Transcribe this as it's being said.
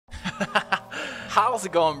How's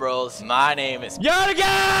it going, bros? My name is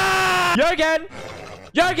Jürgen! Jürgen!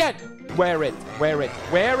 Jürgen! Wear it, wear it,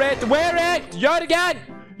 wear it, wear it! Jürgen!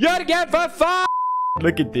 Jürgen, for fuck!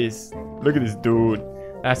 Look at this. Look at this dude.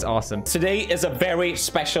 That's awesome. Today is a very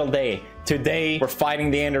special day. Today, we're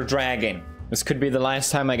fighting the Ender Dragon. This could be the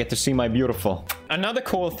last time I get to see my beautiful. Another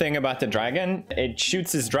cool thing about the dragon, it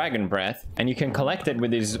shoots his dragon breath, and you can collect it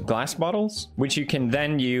with these glass bottles, which you can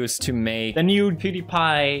then use to make The new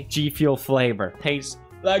PewDiePie G Fuel flavor. Tastes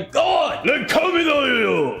like God!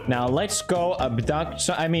 Now let's go abduct.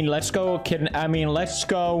 So, let's go kid. Let's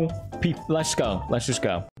go. Let's go. Let's just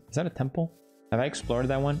go. Is that a temple? Have I explored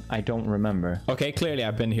that one? I don't remember. Okay, clearly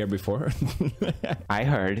I've been here before. I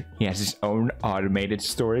heard he has his own automated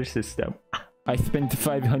storage system. I spent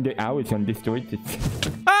 500 hours on this storage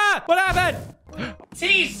system. Ah! What happened?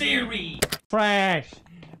 T-Series! Trash.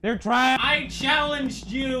 They're trash. I challenged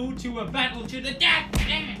you to a battle to the death.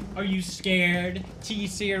 Are you scared,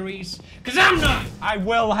 T-Series? Cause I'm not! I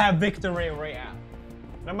will have victory royale.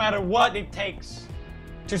 No matter what it takes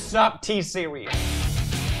to stop T-Series.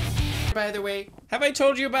 By the way, have I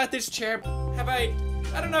told you about this chair? Have I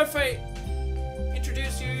don't know if I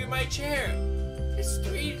introduced you to my chair. It's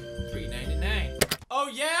 $3.99. Oh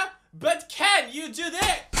yeah? But can you do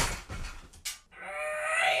that?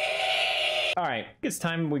 Alright, it's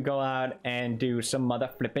time we go out and do some mother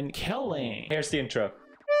flipping killing. Here's the intro.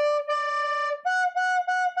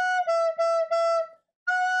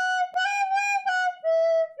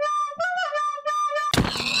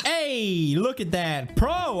 Hey, look at that.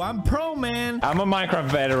 Pro, I'm pro, man. I'm a Minecraft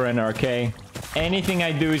veteran, okay? Anything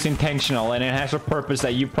I do is intentional, and it has a purpose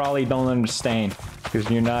that you probably don't understand. Because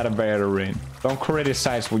you're not a veteran. Don't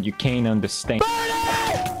criticize what you can't understand.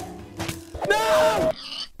 No!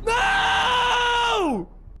 No!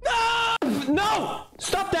 No! No!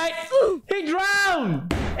 Stop that! He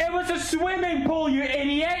drowned! It was a swimming pool, you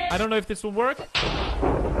idiot! I don't know if this will work.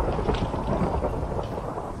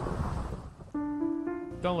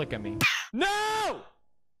 Don't look at me. No!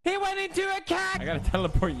 He went into a cat! I gotta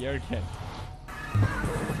teleport Jürgen.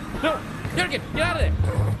 No! Jürgen, get out of there!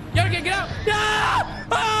 Jürgen, get out! No!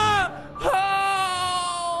 Ah!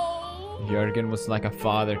 Oh! Jürgen was like a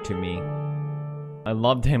father to me. I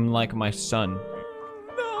loved him like my son.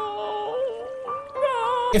 No!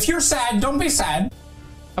 No! If you're sad, don't be sad.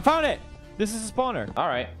 I found it! This is a spawner.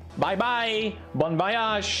 Alright. Bye-bye. Bon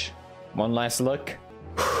voyage. One last look.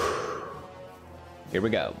 Here we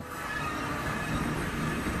go.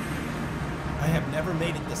 I have never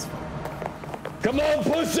made it this far. Come on,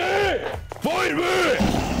 pussy! Fight me!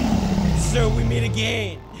 So we meet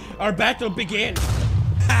again. Our battle begins.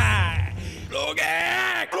 Ha!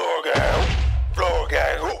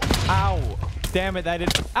 Ow! Damn it, I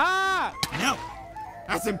didn't. Ah! No,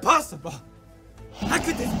 that's impossible. How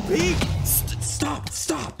could this be? Stop!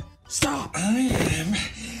 I am a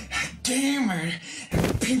gamer.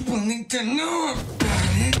 People need to know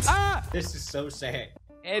about it. Ah! This is so sad.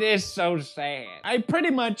 It is so sad. I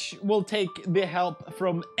pretty much will take the help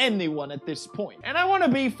from anyone at this point. And I want to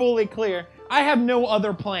be fully clear, I have no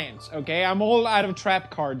other plans, okay? I'm all out of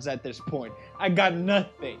trap cards at this point. I got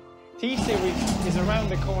nothing. T-Series is around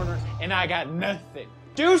the corner and I got nothing.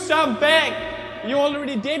 Do something! You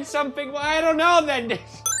already did something? Well, I don't know then.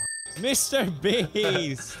 Mr.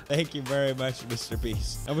 Beast. Thank you very much, Mr.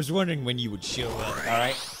 Beast. I was wondering when you would show up. All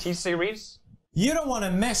right, T-Series. You don't want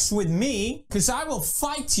to mess with me, cause I will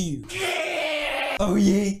fight you. Oh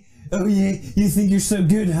yeah, oh yeah. You think you're so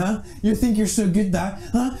good, huh? You think you're so good,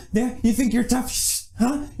 huh? There, you think you're tough,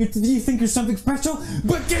 huh? You think you're something special?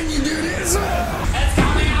 But can you do this? It's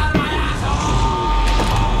coming out of my asshole!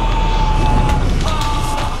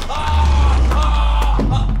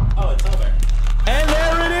 Oh, it's over. And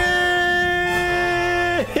there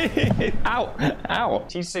it is! Ow! Ow!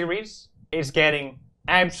 T-Series is getting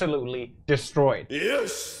absolutely destroyed.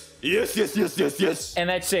 Yes. And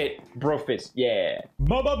that's it. Brofist. Yeah.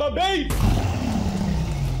 Ba-ba-ba-bee!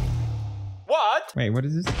 What? Wait, what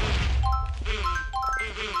is this?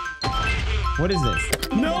 What is this?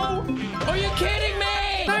 No! Are you kidding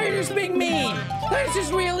me? How are you just being mean? That's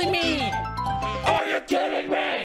just really mean. Are you kidding me?